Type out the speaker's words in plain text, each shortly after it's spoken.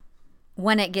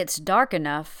When it gets dark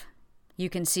enough, you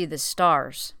can see the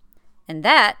stars. And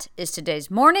that is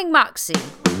today's Morning Moxie.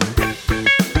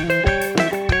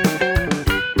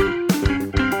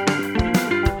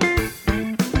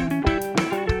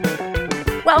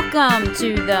 Welcome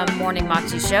to the Morning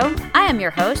Moxie Show. I am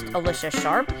your host, Alicia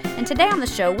Sharp, and today on the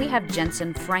show we have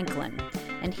Jentzen Franklin.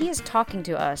 And he is talking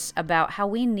to us about how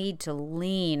we need to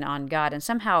lean on God. And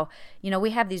somehow, we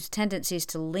have these tendencies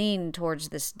to lean towards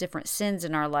this different sins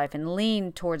in our life and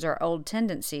lean towards our old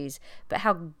tendencies. But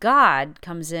how God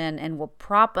comes in and will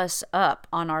prop us up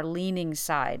on our leaning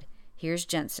side. Here's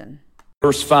Jentzen.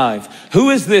 Verse 5.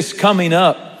 Who is this coming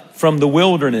up from the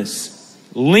wilderness,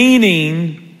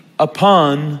 leaning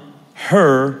upon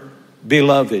her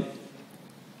beloved?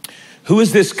 Who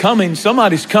is this coming?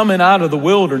 Somebody's coming out of the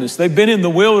wilderness. They've been in the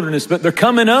wilderness, but they're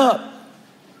coming up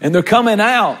and they're coming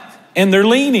out and they're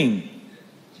leaning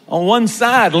on one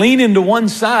side, leaning to one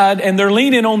side, and they're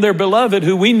leaning on their beloved,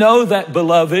 who we know that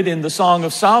beloved in the Song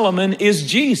of Solomon is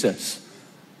Jesus.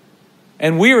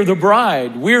 And we are the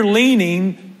bride. We're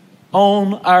leaning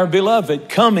on our beloved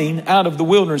coming out of the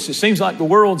wilderness. It seems like the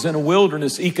world's in a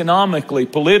wilderness economically,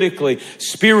 politically,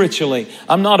 spiritually.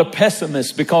 I'm not a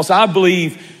pessimist because I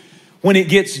believe when it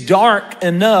gets dark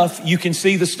enough, you can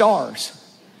see the stars.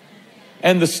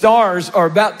 And the stars are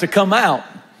about to come out.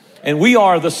 And we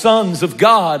are the sons of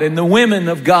God and the women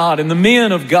of God and the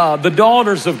men of God, the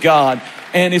daughters of God.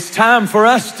 And it's time for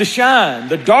us to shine.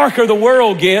 The darker the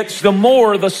world gets, the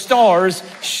more the stars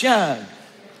shine.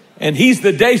 And He's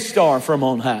the day star from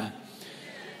on high.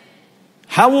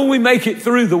 How will we make it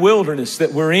through the wilderness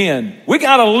that we're in? We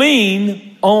got to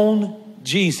lean on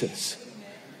Jesus.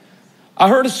 I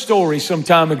heard a story some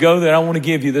time ago that I want to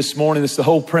give you this morning. It's the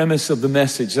whole premise of the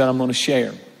message that I'm going to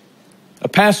share. A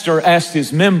pastor asked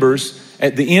his members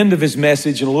at the end of his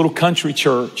message in a little country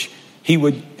church, he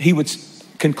would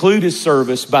conclude his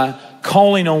service by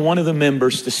calling on one of the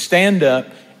members to stand up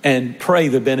and pray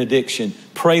the benediction,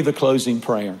 pray the closing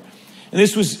prayer. And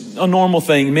this was a normal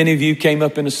thing. Many of you came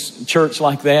up in a church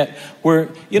like that where,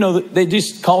 they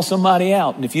just call somebody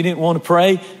out. And if you didn't want to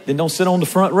pray, then don't sit on the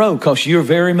front row because you're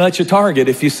very much a target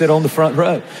if you sit on the front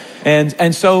row.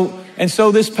 And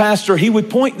so this pastor, he would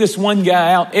point this one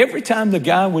guy out. Every time the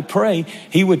guy would pray,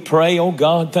 he would pray, "Oh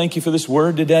God, thank you for this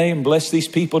word today and bless these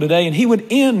people today." And he would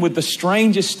end with the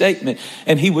strangest statement.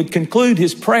 And he would conclude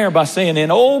his prayer by saying,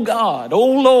 "And oh God,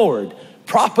 oh Lord,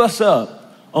 prop us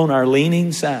up on our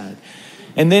leaning side."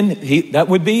 And then that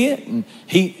would be it. And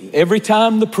every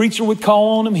time the preacher would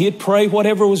call on him, he'd pray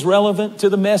whatever was relevant to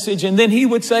the message. And then he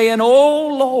would say, "And oh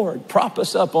Lord, prop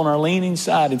us up on our leaning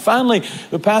side." And finally,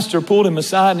 the pastor pulled him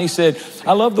aside and he said,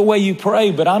 "I love the way you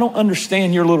pray, but I don't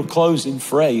understand your little closing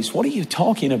phrase. What are you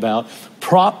talking about?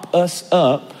 Prop us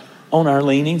up on our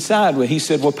leaning side." Well, he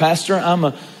said, "Well, Pastor, I'm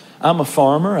a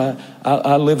farmer.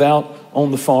 I live out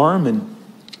on the farm, and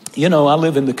I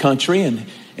live in the country."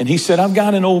 And he said, "I've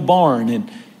got an old barn, and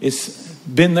it's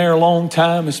been there a long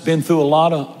time. It's been through a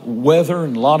lot of weather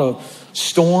and a lot of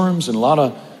storms and a lot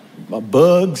of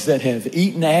bugs that have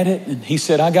eaten at it." And he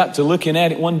said, "I got to looking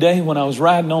at it one day when I was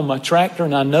riding on my tractor,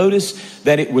 and I noticed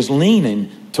that it was leaning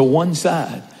to one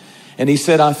side." And he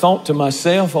said, "I thought to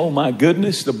myself, oh my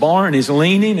goodness, the barn is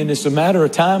leaning and it's a matter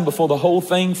of time before the whole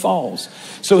thing falls."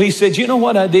 So he said, "You know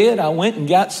what I did? I went and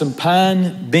got some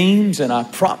pine beams and I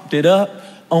propped it up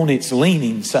on its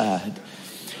leaning side."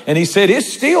 And he said, "It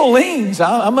still leans.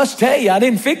 I must tell you, I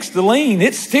didn't fix the lean.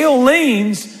 It still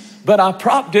leans, but I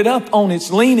propped it up on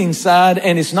its leaning side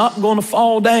and it's not going to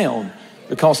fall down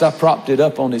because I propped it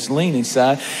up on its leaning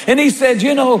side." And he said,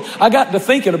 "I got to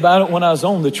thinking about it when I was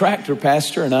on the tractor,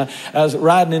 Pastor, and I was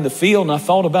riding in the field, and I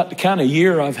thought about the kind of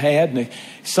year I've had and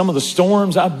some of the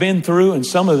storms I've been through and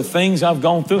some of the things I've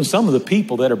gone through and some of the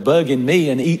people that are bugging me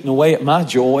and eating away at my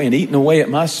joy and eating away at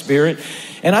my spirit.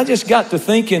 And I just got to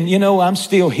thinking, I'm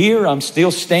still here. I'm still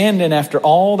standing after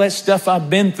all that stuff I've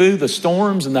been through, the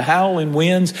storms and the howling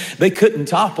winds. They couldn't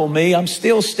topple me. I'm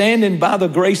still standing by the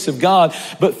grace of God.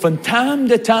 But from time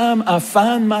to time, I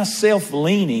find myself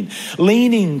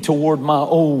leaning toward my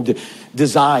old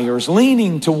desires,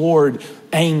 leaning toward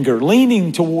anger,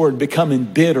 leaning toward becoming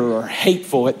bitter or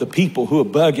hateful at the people who are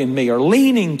bugging me, or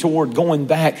leaning toward going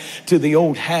back to the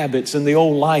old habits and the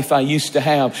old life I used to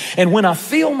have. And when I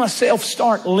feel myself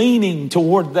start leaning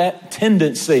toward that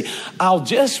tendency, I'll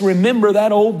just remember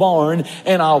that old barn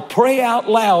and I'll pray out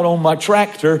loud on my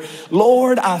tractor,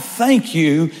 "Lord, I thank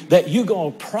you that you're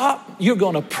going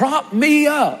to prop me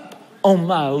up on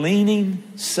my leaning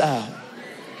side."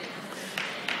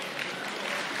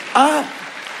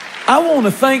 I want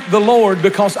to thank the Lord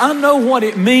because I know what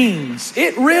it means.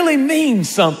 It really means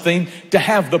something to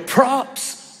have the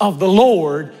props of the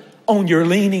Lord on your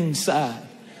leaning side.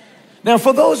 Now,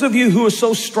 for those of you who are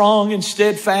so strong and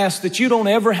steadfast that you don't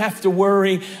ever have to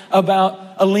worry about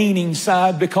a leaning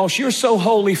side because you're so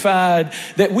holified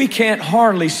that we can't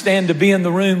hardly stand to be in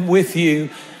the room with you,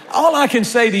 all I can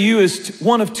say to you is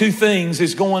one of two things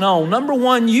is going on. Number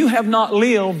one, you have not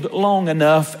lived long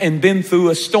enough and been through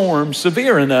a storm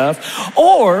severe enough,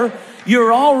 or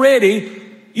you've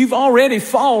already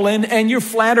fallen and you're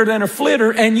flatter than a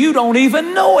flitter and you don't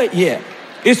even know it yet.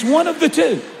 It's one of the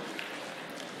two.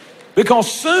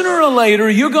 Because sooner or later,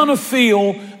 you're going to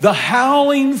feel the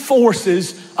howling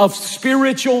forces of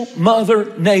spiritual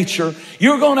Mother Nature.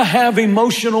 You're going to have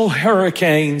emotional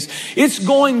hurricanes. It's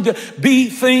going to be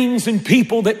things and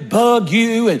people that bug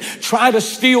you and try to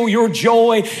steal your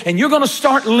joy. And you're going to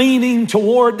start leaning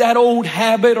toward that old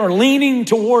habit, or leaning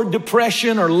toward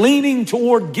depression, or leaning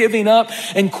toward giving up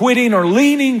and quitting, or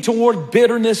leaning toward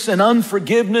bitterness and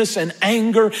unforgiveness and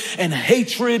anger and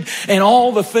hatred and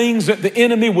all the things that the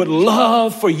enemy would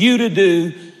love for you to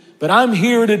do. But I'm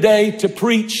here today to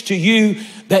preach to you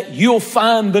that you'll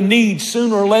find the need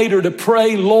sooner or later to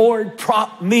pray, Lord,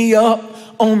 prop me up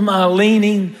on my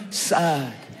leaning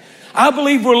side. I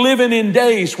believe we're living in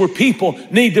days where people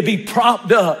need to be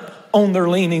propped up on their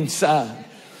leaning side.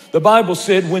 The Bible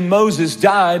said when Moses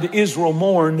died, Israel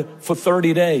mourned for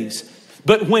 30 days.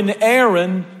 But when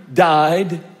Aaron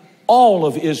died, all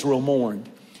of Israel mourned.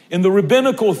 In the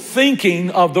rabbinical thinking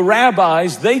of the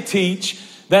rabbis, they teach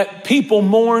that people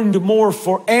mourned more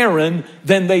for Aaron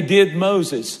than they did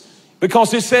Moses.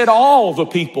 Because it said all the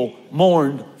people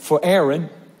mourned for Aaron.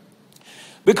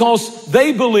 Because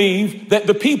they believed that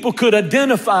the people could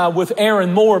identify with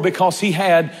Aaron more because he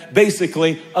had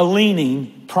basically a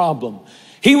leaning problem.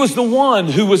 He was the one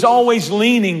who was always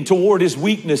leaning toward his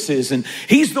weaknesses. And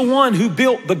he's the one who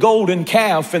built the golden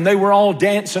calf and they were all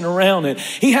dancing around it.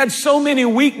 He had so many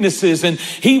weaknesses and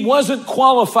he wasn't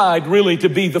qualified really to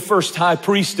be the first high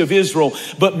priest of Israel.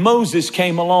 But Moses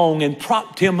came along and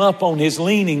propped him up on his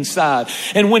leaning side.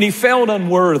 And when he felt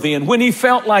unworthy, and when he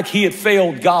felt like he had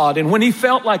failed God, and when he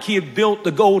felt like he had built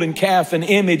the golden calf, an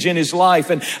image in his life,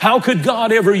 and how could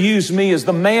God ever use me as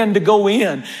the man to go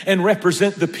in and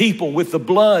represent the people with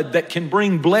the blood that can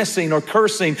bring blessing or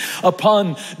cursing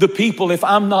upon the people if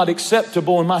I'm not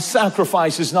acceptable and my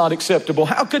sacrifice is not acceptable?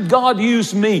 How could God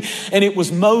use me? And it was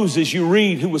Moses, you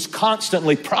read, who was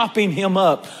constantly propping him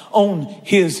up on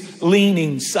his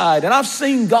leaning side. And I've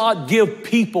seen God give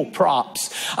people props.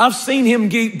 I've seen him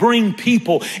bring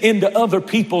people into other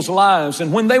people's lives.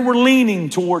 And when they were leaning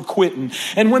toward quitting,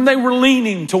 and when they were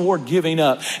leaning toward giving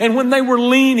up, and when they were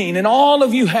leaning, and all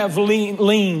of you have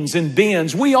leans and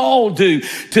bends. We all do,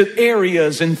 to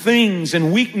areas and things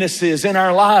and weaknesses in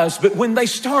our lives. But when they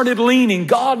started leaning,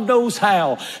 God knows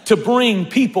how to bring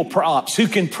people props who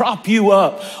can prop you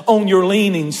up on your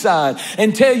leaning side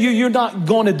and tell you you're not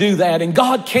going to do that. And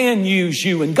God can use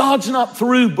you, and God's not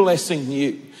through blessing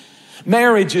you.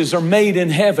 Marriages are made in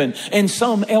heaven and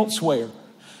some elsewhere.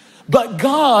 But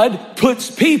God puts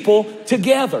people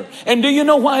together. And do you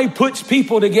know why he puts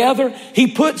people together? He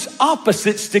puts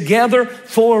opposites together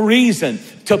for a reason,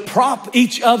 to prop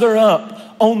each other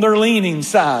up on their leaning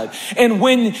side. And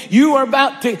when you are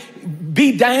about to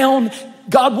be down,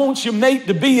 God wants your mate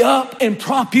to be up and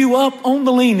prop you up on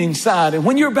the leaning side. And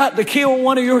when you're about to kill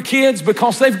one of your kids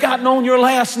because they've gotten on your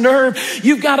last nerve,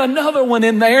 you've got another one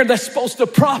in there that's supposed to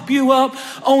prop you up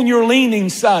on your leaning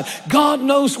side. God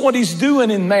knows what he's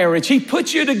doing in marriage. He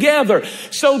puts you together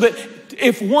so that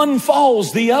if one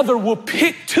falls, the other will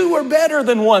pick. Two are better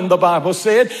than one, the Bible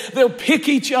said. They'll pick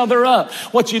each other up.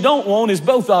 What you don't want is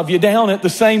both of you down at the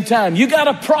same time. You got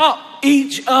to prop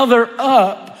each other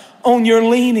up on your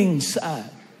leaning side.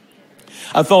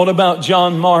 I thought about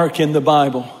John Mark in the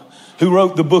Bible, who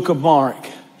wrote the book of Mark.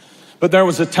 But there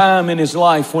was a time in his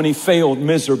life when he failed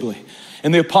miserably.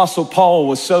 And the Apostle Paul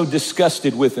was so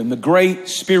disgusted with him, the great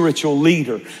spiritual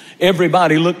leader.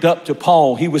 Everybody looked up to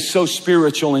Paul. He was so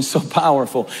spiritual and so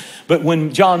powerful. But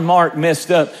when John Mark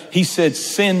messed up, he said,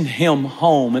 send him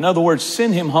home. In other words,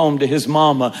 send him home to his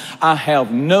mama. I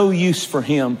have no use for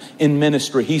him in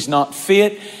ministry. He's not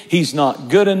fit. He's not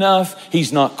good enough.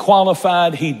 He's not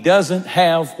qualified. He doesn't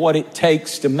have what it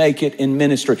takes to make it in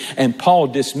ministry. And Paul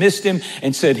dismissed him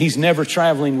and said, he's never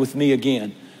traveling with me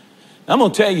again. I'm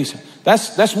going to tell you,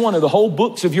 that's one of the whole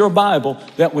books of your Bible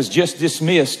that was just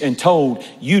dismissed and told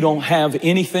you don't have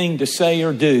anything to say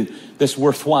or do that's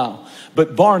worthwhile.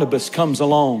 But Barnabas comes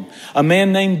along, a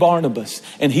man named Barnabas,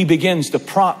 and he begins to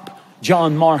prop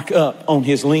John Mark up on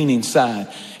his leaning side.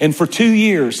 And for 2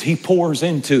 years, he pours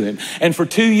into him. And for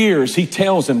 2 years, he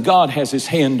tells him, God has his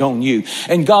hand on you.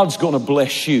 And God's going to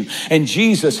bless you. And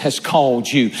Jesus has called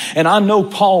you. And I know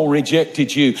Paul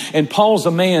rejected you. And Paul's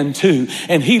a man too.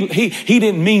 And he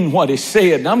didn't mean what he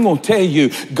said. And I'm going to tell you,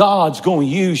 God's going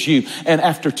to use you. And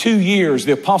after 2 years,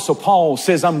 the Apostle Paul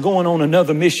says, I'm going on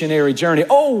another missionary journey.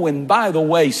 Oh, and by the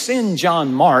way, send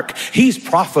John Mark. He's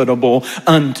profitable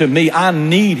unto me. I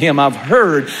need him. I've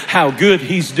heard how good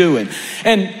he's doing.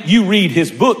 And you read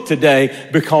his book today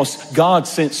because God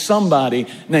sent somebody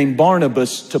named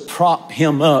Barnabas to prop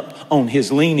him up on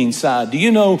his leaning side. Do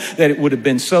you know that it would have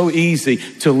been so easy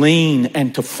to lean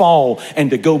and to fall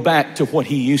and to go back to what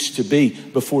he used to be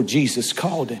before Jesus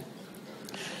called him?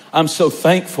 I'm so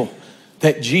thankful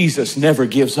that Jesus never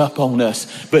gives up on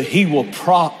us, but he will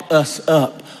prop us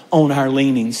up on our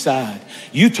leaning side.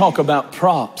 You talk about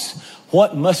props.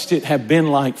 What must it have been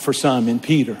like for Simon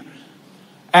Peter?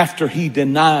 After he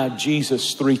denied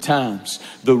Jesus 3 times,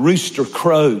 the rooster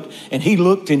crowed and he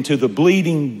looked into the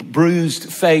bleeding,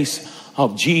 bruised face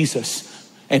of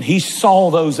Jesus. And he saw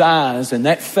those eyes and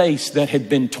that face that had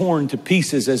been torn to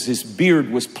pieces as his beard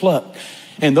was plucked.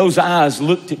 And those eyes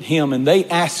looked at him and they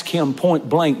asked him point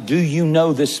blank, do you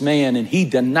know this man? And he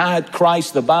denied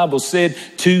Christ, the Bible said,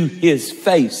 to his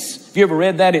face. If you ever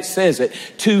read that, it says it,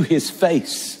 to his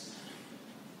face.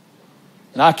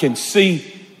 And I can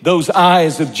see those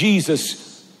eyes of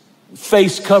Jesus,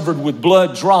 face covered with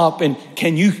blood, drop. And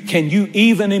can you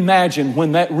even imagine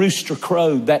when that rooster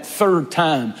crowed that 3rd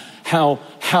time, how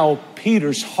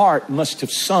Peter's heart must have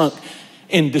sunk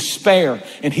in despair,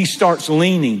 and he starts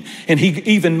leaning, and he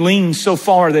even leans so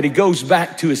far that he goes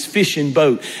back to his fishing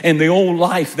boat and the old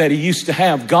life that he used to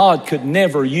have. God could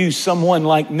never use someone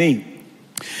like me.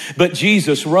 But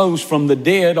Jesus rose from the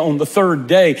dead on the 3rd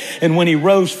day. And when he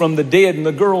rose from the dead and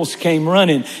the girls came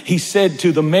running, he said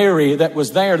to the Mary that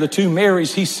was there, the 2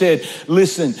 Marys, he said,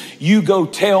 listen, you go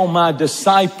tell my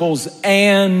disciples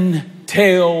and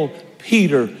tell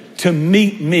Peter to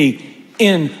meet me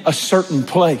in a certain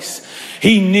place.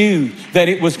 He knew that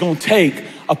it was going to take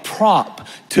a prop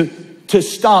to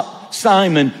stop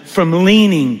Simon from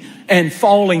leaning and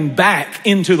falling back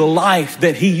into the life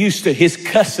that he used to, his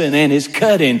cussing and his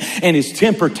cutting and his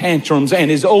temper tantrums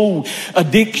and his old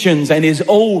addictions and his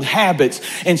old habits.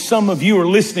 And some of you are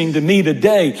listening to me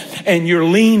today and you're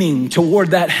leaning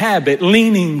toward that habit,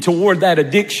 leaning toward that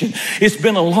addiction. It's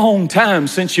been a long time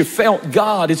since you felt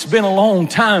God. It's been a long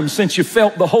time since you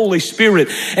felt the Holy Spirit,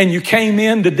 and you came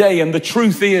in today, and the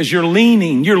truth is you're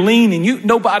leaning.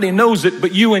 Nobody knows it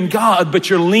but you and God, but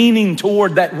you're leaning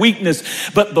toward that weakness.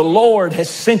 But the Lord has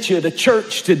sent you to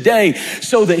church today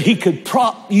so that he could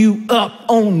prop you up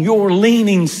on your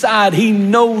leaning side. He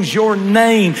knows your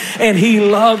name and he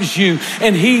loves you,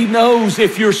 and he knows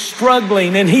if you're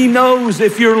struggling, and he knows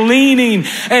if you're leaning,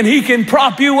 and he can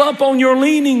prop you up on your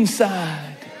leaning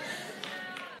side.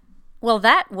 Well,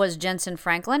 that was Jentzen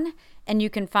Franklin, and you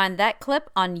can find that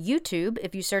clip on YouTube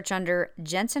if you search under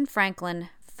Jentzen Franklin,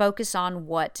 Focus on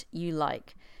What You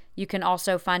Like. You can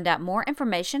also find out more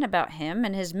information about him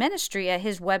and his ministry at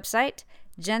his website,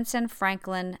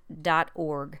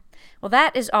 jentzenfranklin.org. Well,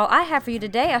 that is all I have for you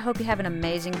today. I hope you have an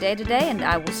amazing day today, and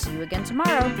I will see you again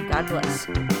tomorrow. God bless.